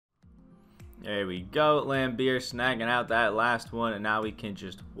There we go. Laimbeer snagging out that last one, and now we can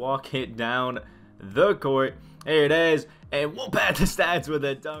just walk it down the court. Here it is, and we'll pad the stats with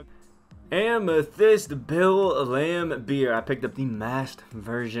a dunk. Amethyst Bill Laimbeer. I picked up the masked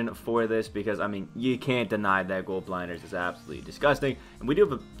version for this because, I mean, you can't deny that gold blinders is absolutely disgusting. And we do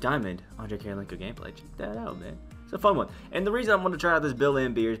have a diamond Andre Karolinko gameplay. Check that out, man. It's a fun one. And the reason I want to try out this Bill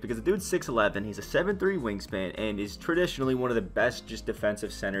Laimbeer is because the dude's 6'11", he's a 7'3" wingspan, and is traditionally one of the best just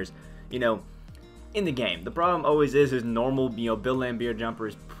defensive centers, you know, in the game. The problem always is his normal, you know, Bill Laimbeer jumper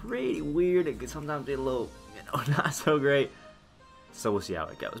is pretty weird. It can sometimes be a little, you know, not so great. So we'll see how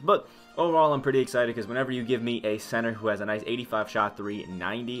it goes. But overall, I'm pretty excited because whenever you give me a center who has a nice 85 shot 3,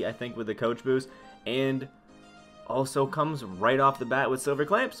 90, I think, with the coach boost, and also comes right off the bat with silver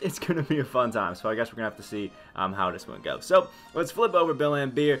clamps, it's going to be a fun time. So I guess we're going to have to see how this one goes. So let's flip over Bill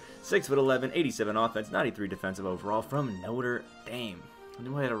Laimbeer, 6'11", 87 offense, 93 defensive overall from Notre Dame. I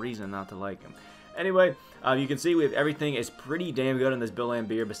knew I had a reason not to like him. Anyway, you can see we have everything is pretty damn good on this Bill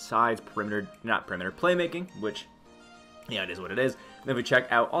Laimbeer besides playmaking, which, yeah, it is what it is. And then we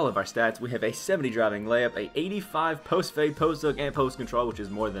check out all of our stats. We have a 70 driving layup, a 85 post fade, post hook, and post control, which is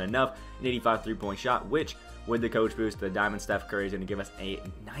more than enough. An 85 3-point shot, which with the coach boost, the Diamond Steph Curry is going to give us a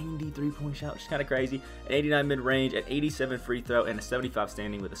 93-point shot, which is kind of crazy. An 89 mid range, an 87 free throw, and a 75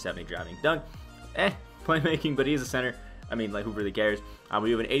 standing with a 70 driving dunk. Playmaking, but he's a center. I mean, like, who really cares?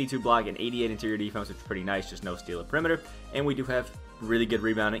 We have an 82 block and 88 interior defense, which is pretty nice, just no steal at perimeter. And we do have really good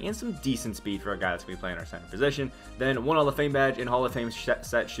rebounding and some decent speed for a guy that's going to be playing our center position. Then one Hall of Fame badge and Hall of Fame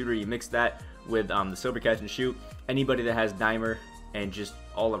set shooter. You mix that with the silver catch and shoot. Anybody that has dimer and just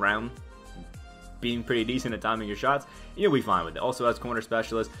all around being pretty decent at timing your shots, you'll be fine with it. Also has corner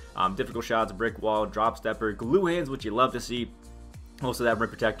specialist, difficult shots, brick wall, drop stepper, glue hands, which you love to see. Also that rim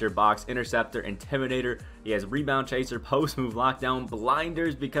protector, box, interceptor, intimidator. He has rebound chaser, post move, lockdown,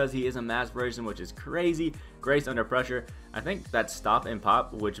 blinders because he is a mass version, which is crazy. Grace under pressure. I think that's stop and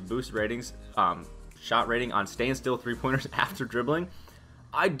pop, which boosts ratings, shot rating on standstill 3-pointers after dribbling.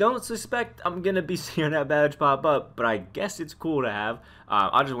 I don't suspect I'm going to be seeing that badge pop up, but I guess it's cool to have.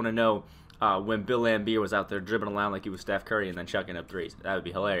 I just want to know when Bill Laimbeer was out there dribbling around like he was Steph Curry and then chucking up threes. That would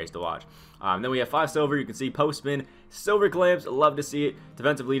be hilarious to watch. Then we have 5 silver. You can see post spin, silver clamps. Love to see it.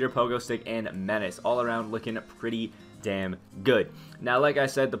 Defensive leader, pogo stick, and menace. All around looking pretty damn good. Now, like I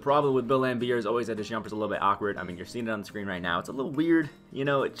said, the problem with Bill Laimbeer is always that his jumper's a little bit awkward. I mean, you're seeing it on the screen right now. It's a little weird. You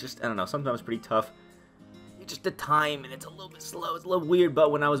know, it's just, I don't know, sometimes pretty tough. It's just the time, and it's a little bit slow. It's a little weird,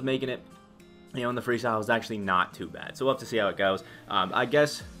 but when I was making it, you know, in the freestyle, it was actually not too bad. So we'll have to see how it goes. I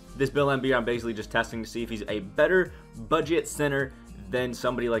guess this Bill Laimbeer, I'm basically just testing to see if he's a better budget center than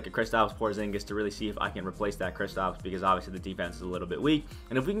somebody like a Kristaps Porzingis to really see if I can replace that Kristaps, because obviously the defense is a little bit weak.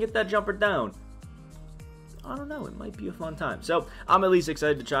 And if we can get that jumper down, I don't know, it might be a fun time. So I'm at least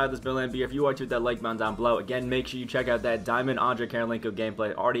excited to try this Bill Laimbeer. If you are, to that like button down below. Again, make sure you check out that Diamond Andre Karolinko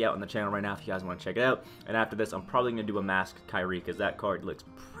gameplay already out on the channel right now if you guys want to check it out. And after this, I'm probably going to do a masked Kyrie because that card looks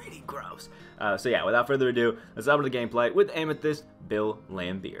pretty gross. So yeah, without further ado, let's dive into the gameplay with Amethyst Bill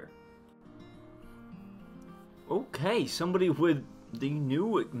Laimbeer. Okay, somebody with the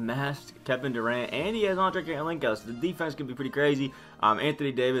new masked Kevin Durant, and he has Andre Karolinko, so the defense can be pretty crazy.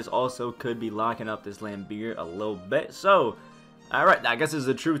 Anthony Davis also could be locking up this Laimbeer a little bit. So, alright, I guess this is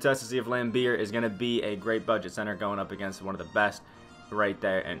a true test to see if Laimbeer is going to be a great budget center going up against one of the best right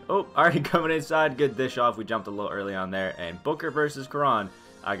there. And, oh, already coming inside, good dish off. We jumped a little early on there. And Booker versus Karan,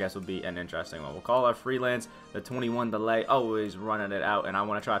 I guess, will be an interesting one. We'll call our freelance, the 21 delay, always running it out, and I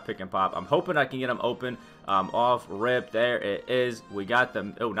want to try pick and pop. I'm hoping I can get him open, off rip. There it is. We got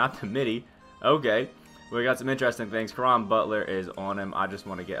them. Oh, not the midi. Okay, we got some interesting things. Karan Butler is on him. I just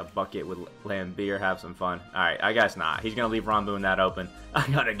want to get a bucket with Laimbeer, have some fun. All right, I guess not. He's gonna leave Ron Boone that open. I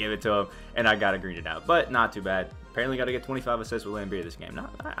gotta give it to him, and I gotta green it out, but not too bad. Apparently, got to get 25 assists with Laimbeer this game.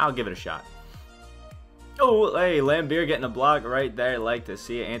 I'll give it a shot. Oh, hey, Laimbeer getting a block right there. Like to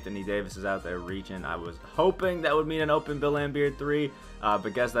see it. Anthony Davis is out there reaching. I was hoping that would mean an open Bill Laimbeer 3, but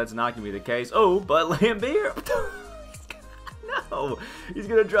guess that's not going to be the case. Oh, but Laimbeer, he's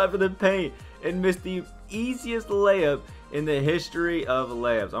going to drive for the paint and miss the easiest layup in the history of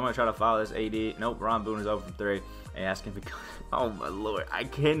layups. I'm going to try to foul this AD. Nope, Ron Boone is over for 3. And asking because, oh my lord, I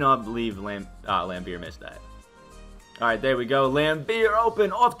cannot believe Laimbeer missed that. Alright, there we go. Laimbeer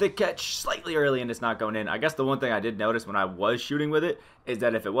open, off the catch, slightly early, and it's not going in. I guess the one thing I did notice when I was shooting with it is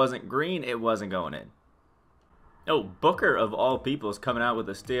that if it wasn't green, it wasn't going in. Oh, Booker, of all people, is coming out with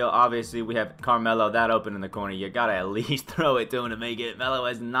a steal. Obviously, we have Carmelo that open in the corner. You got to at least throw it to him to make it. Melo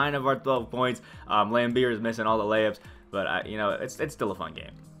has 9 of our 12 points. Laimbeer is missing all the layups, but, you know, it's still a fun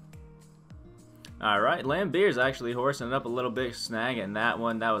game. Alright, Laimbeer's actually horsing it up a little bit, snagging that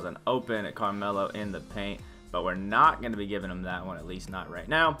one. That was an open at Carmelo in the paint, but we're not going to be giving him that one, at least not right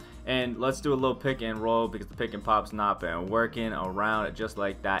now. And let's do a little pick and roll because the pick and pop's not been working around it just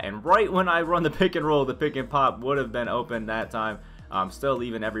like that. And right when I run the pick and roll, the pick and pop would have been open that time. Still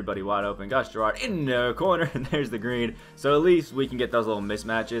leaving everybody wide open. Gus Gerard in the corner, and there's the green. So at least we can get those little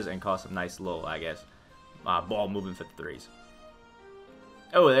mismatches and cause some nice little, I guess, ball moving for the threes.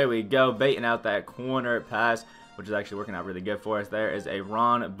 Oh, there we go. Baiting out that corner pass, which is actually working out really good for us. There is a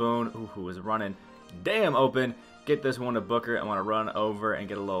Ron Boone, who is running damn open. Get this one to Booker. I want to run over and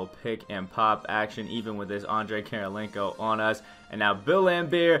get a little pick and pop action, even with this Andre Karolinko on us. And now Bill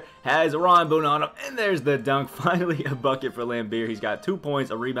Laimbeer has Ron Boone on him, and there's the dunk. Finally a bucket for Laimbeer. He's got 2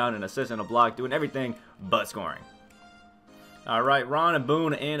 points, a rebound, an assist, and a block, doing everything but scoring. All right, Ron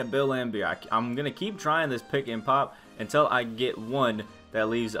Boone and Bill Laimbeer. I'm going to keep trying this pick and pop until I get one that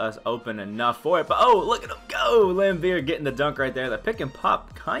leaves us open enough for it. But oh, look at him go! Laimbeer getting the dunk right there. The pick and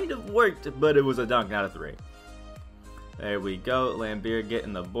pop kind of worked, but it was a dunk, not a three. There we go. Laimbeer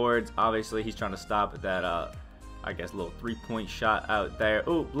getting the boards. Obviously, he's trying to stop that, I guess, little three-point shot out there.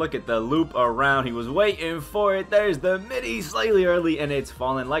 Oh, look at the loop around. He was waiting for it. There's the midi slightly early, and it's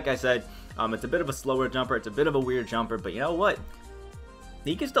falling. Like I said, it's a bit of a slower jumper. It's a bit of a weird jumper, but you know what?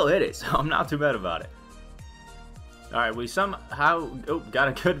 He can still hit it, so I'm not too bad about it. All right, we somehow got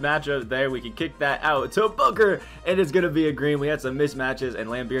a good matchup there. We can kick that out to Booker, and it's going to be a green. We had some mismatches, and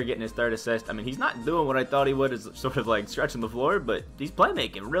Laimbeer getting his third assist. I mean, he's not doing what I thought he would, is sort of like stretching the floor, but he's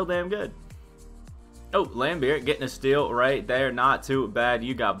playmaking real damn good. Oh, Laimbeer getting a steal right there. Not too bad.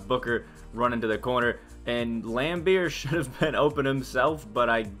 You got Booker running to the corner, and Laimbeer should have been open himself, but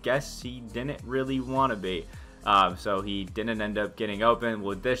I guess he didn't really want to be. So he didn't end up getting open.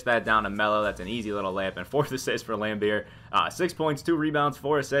 We'll dish that down to Melo. That's an easy little layup. And 4th assist for Laimbeer. 6 points, 2 rebounds,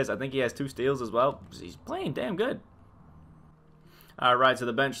 4 assists. I think he has 2 steals as well. He's playing damn good. Alright, so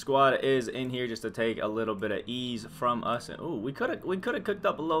the bench squad is in here just to take a little bit of ease from us. And ooh, we could have cooked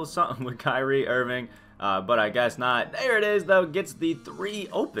up a little something with Kyrie Irving. But I guess not. There it is, though. Gets the 3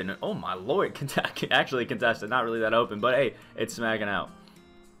 open. Oh, my lord. Actually contested. Not really that open. But, hey, it's smacking out.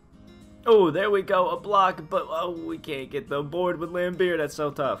 Oh, there we go, a block, but oh, we can't get the board with Laimbeer. That's so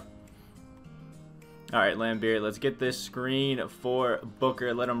tough. All right, Laimbeer, let's get this screen for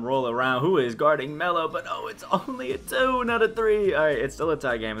Booker. Let him roll around. Who is guarding Melo? But oh, it's only a 2, not a 3. All right, it's still a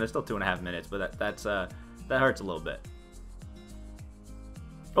tie game, and there's still 2.5 minutes, but that hurts a little bit.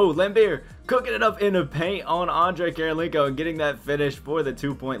 Oh, Laimbeer cooking it up in the paint on Andre Karolinko and getting that finish for the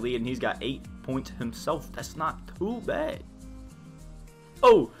 2-point lead, and he's got 8 points himself. That's not too bad.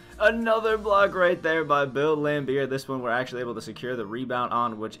 Oh, another block right there by Bill Laimbeer. This one we're actually able to secure the rebound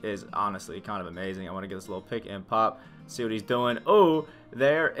on, which is honestly kind of amazing. I want to get this little pick and pop, see what he's doing. Oh,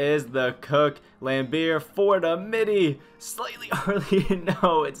 there is the cook. Laimbeer for the midi. Slightly early.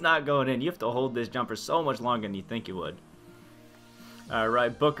 No, it's not going in. You have to hold this jumper so much longer than you think you would. All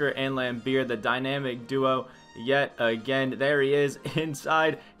right, Booker and Laimbeer, the dynamic duo. Yet again, there he is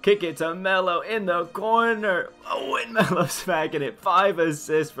inside. Kick it to Melo in the corner. Oh, and Melo smacking it. 5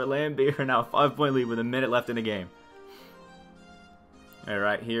 assists for Laimbeer. Now 5-point lead with a minute left in the game. All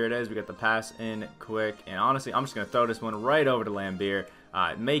right, here it is. We got the pass in quick. And honestly, I'm just going to throw this one right over to Laimbeer.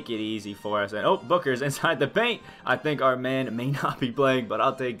 Make it easy for us. And oh, Booker's inside the paint. I think our man may not be playing, but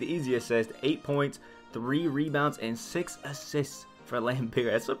I'll take the easy assist. 8 points, 3 rebounds, and 6 assists for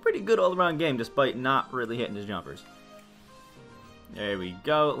Laimbeer. That's a pretty good all-around game despite not really hitting his jumpers. There we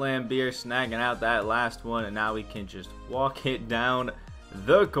go. Laimbeer snagging out that last one, and now we can just walk it down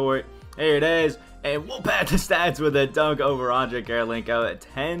the court. Here it is, and we'll pad the stats with a dunk over Andre Karolinko at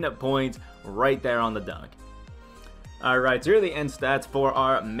 10 points right there on the dunk. Alright, so here are the end stats for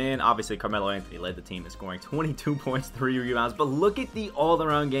our man. Obviously, Carmelo Anthony led the team in scoring 22 points, 3 rebounds, but look at the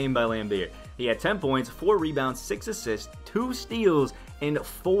all-around game by Laimbeer. He had 10 points, 4 rebounds, 6 assists, 2 steals, and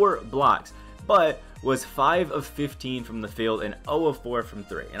 4 blocks, but was 5 of 15 from the field and 0 of 4 from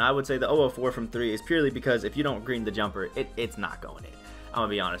 3. And I would say the 0 of 4 from 3 is purely because if you don't green the jumper, it's not going in. I'm going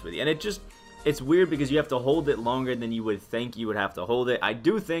to be honest with you. And it's weird because you have to hold it longer than you would think you would have to hold it. I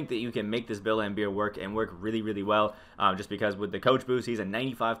do think that you can make this Bill Laimbeer work and work really, really well, just because with the coach boost, he's a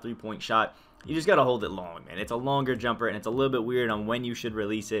 95 3-point shot. You just got to hold it long, man. It's a longer jumper, and it's a little bit weird on when you should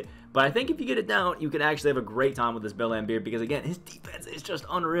release it. But I think if you get it down, you can actually have a great time with this Bill Laimbeer because, again, his defense is just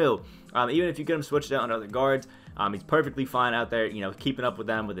unreal. Even if you get him switched out on other guards, he's perfectly fine out there, you know, keeping up with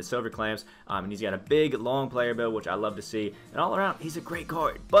them with his silver clamps. And he's got a big, long player build, which I love to see. And all around, he's a great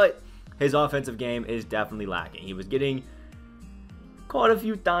guard. But his offensive game is definitely lacking. He was getting caught a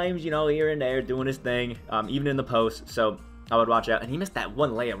few times, you know, here and there, doing his thing, even in the post. So I would watch out. And he missed that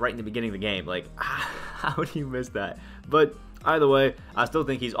one layup right in the beginning of the game. Like, how would he miss that? But either way, I still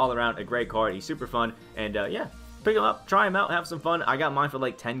think he's all around a great card. He's super fun. And yeah, pick him up, try him out, have some fun. I got mine for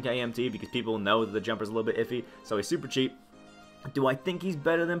like 10k MT because people know that the jumper's a little bit iffy. So he's super cheap. Do I think he's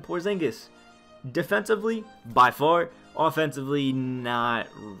better than Porzingis? Defensively, by far. Offensively, not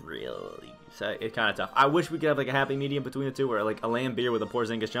really. So it's kind of tough. I wish we could have like a happy medium between the two, or like a Laimbeer with a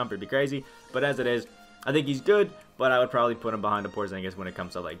Porzingis jumper. It'd be crazy. But as it is, I think he's good, but I would probably put him behind a Porzingis when it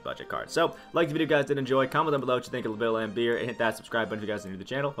comes to like budget cards. So, like the video, guys, did enjoy. Comment down below what you think of Laimbeer, and hit that subscribe button if you guys are new to the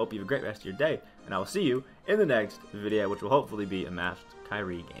channel. Hope you have a great rest of your day, and I will see you in the next video, which will hopefully be a matched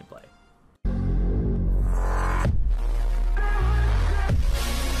Kyrie gameplay.